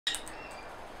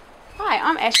Hi,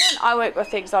 I'm Asha and I work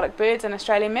with the exotic birds and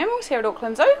Australian mammals here at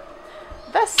Auckland Zoo.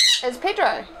 This is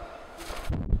Pedro.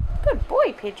 Good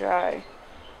boy, Pedro.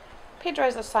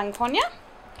 Pedro's a sun conure.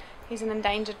 He's an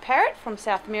endangered parrot from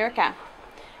South America.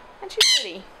 And she's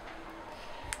pretty.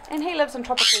 And he lives in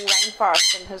tropical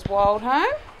rainforest in his wild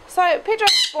home. So Pedro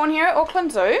was born here at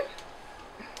Auckland Zoo,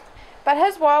 but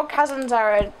his wild cousins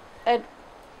are a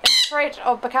threat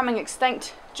of becoming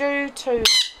extinct due to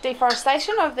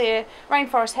deforestation of their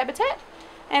rainforest habitat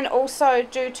and also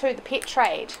due to the pet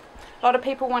trade. A lot of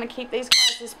people want to keep these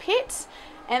guys as pets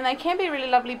and they can be really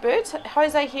lovely birds.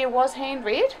 Jose here was hand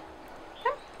reared.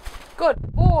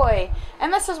 Good boy.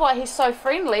 And this is why he's so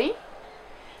friendly.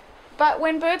 But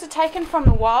when birds are taken from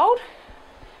the wild,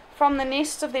 from the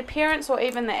nests of their parents, or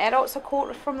even the adults are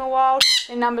caught from the wild,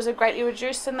 their numbers are greatly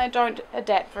reduced and they don't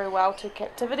adapt very well to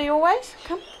captivity always.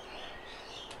 Come.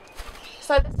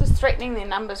 So this is threatening their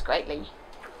numbers greatly.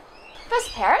 This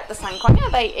parrot, the sun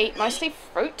conure, they eat mostly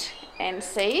fruit and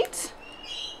seeds.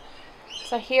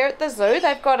 So here at the zoo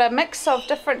they've got a mix of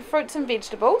different fruits and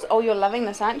vegetables. Oh, you're loving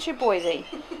this, aren't you, Boise?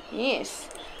 Yes.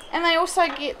 And they also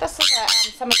get, this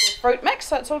is some of their fruit mix,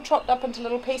 so it's all chopped up into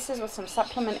little pieces with some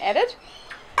supplement added.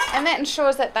 And that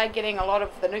ensures that they're getting a lot of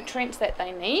the nutrients that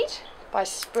they need by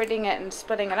spreading it and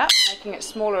splitting it up, making it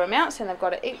smaller amounts, and they've got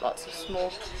to eat lots of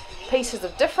small pieces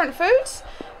of different foods.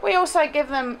 We also give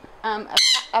them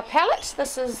a pellet.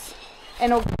 This is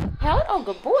an organic pellet. Oh,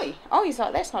 good boy. Oh, he's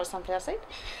like, that's not a sunflower seed.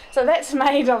 So that's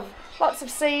made of lots of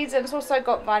seeds, and it's also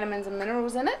got vitamins and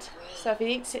minerals in it. So if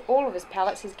he eats all of his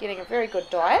pellets, he's getting a very good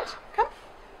diet. Come.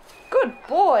 Good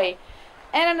boy.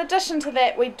 And in addition to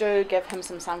that, we do give him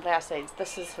some sunflower seeds.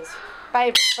 This is his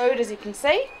favourite food, as you can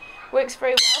see. Works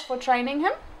very well for training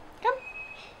him. Come.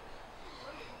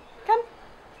 Come.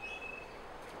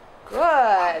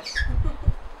 Good.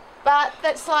 But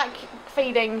that's like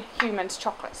feeding humans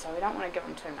chocolate, so we don't want to give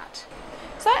them too much.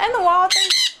 So in the wild,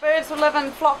 these birds will live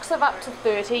in flocks of up to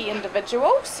 30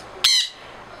 individuals.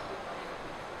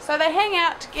 So they hang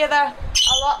out together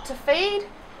a lot to feed,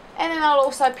 and then they'll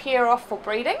also pair off for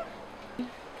breeding.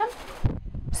 Come.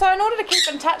 So in order to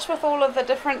keep in touch with all of the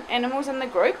different animals in the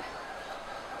group,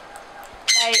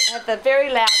 they have the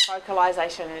very loud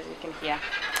vocalization, as you can hear.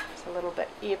 It's a little bit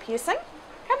ear piercing.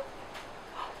 Come.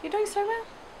 You're doing so well.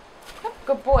 Come.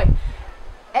 Good boy.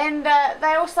 And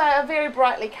they also are very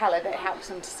brightly coloured. That helps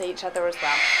them to see each other as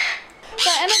well.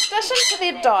 So in addition to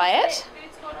their diet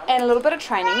and a little bit of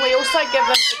training, we also give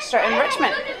them extra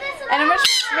enrichment. And enrichment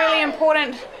is really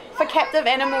important for captive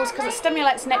animals because it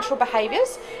stimulates natural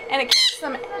behaviours and it keeps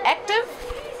them active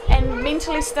and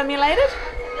mentally stimulated.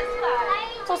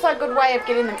 It's also a good way of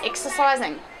getting them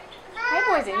exercising. Hey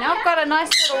Boise, now I've got a nice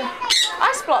little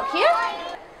ice block here.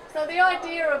 So the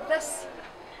idea of this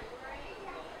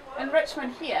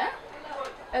enrichment here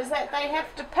is that they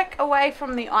have to pick away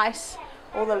from the ice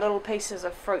all the little pieces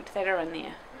of fruit that are in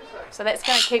there. So that's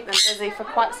going to keep them busy for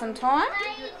quite some time.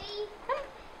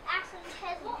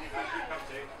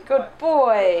 Good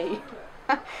boy.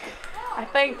 I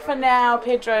think for now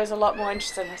Pedro's a lot more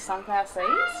interested in his sunflower seeds,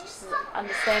 which is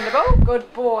understandable.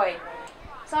 Good boy.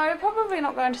 So we're probably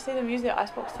not going to see them use their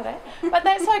icebox today, but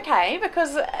that's okay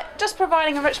because just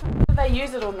providing enrichment, whether they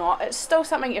use it or not, it's still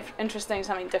something interesting,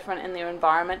 something different in their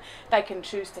environment. They can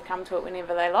choose to come to it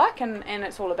whenever they like, and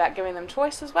it's all about giving them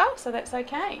choice as well, so that's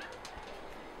okay.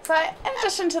 So in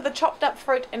addition to the chopped up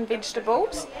fruit and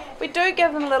vegetables, we do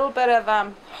give them a little bit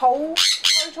of whole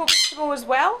fruit or vegetable as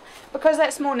well, because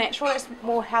that's more natural, that's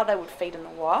more how they would feed in the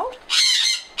wild.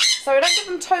 So we don't give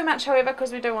them too much, however,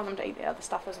 because we do want them to eat the other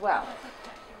stuff as well.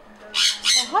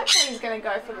 So hopefully he's going to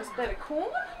go for this bit of corn.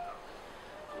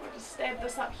 We'll just stab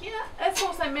this up here. This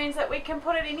also means that we can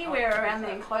put it anywhere around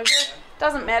the enclosure.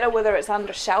 Doesn't matter whether it's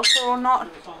under shelter or not,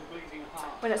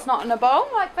 when it's not in a bowl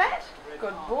like that.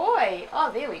 Good boy.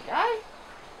 Oh, there we go.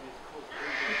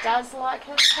 He does like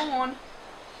his corn.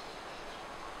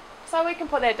 So we can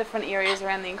put that at different areas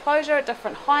around the enclosure, at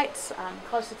different heights,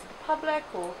 closer to the public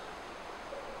or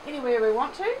anywhere we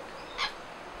want to.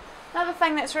 Another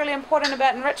thing that's really important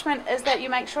about enrichment is that you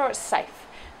make sure it's safe.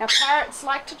 Now parrots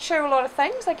like to chew a lot of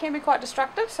things, they can be quite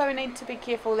destructive, so we need to be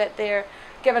careful that they're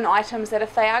given items that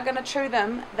if they are going to chew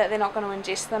them, that they're not going to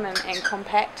ingest them and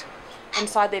compact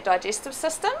inside their digestive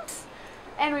systems.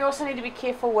 And we also need to be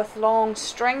careful with long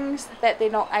strings that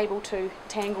they're not able to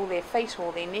tangle their feet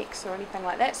or their necks or anything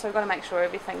like that, so we've got to make sure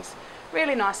everything's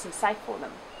really nice and safe for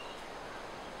them.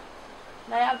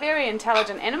 They are very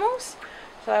intelligent animals,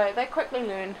 so they quickly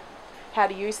learn how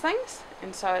to use things,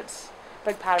 and so it's a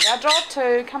big part of our job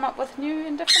to come up with new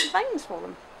and different things for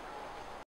them.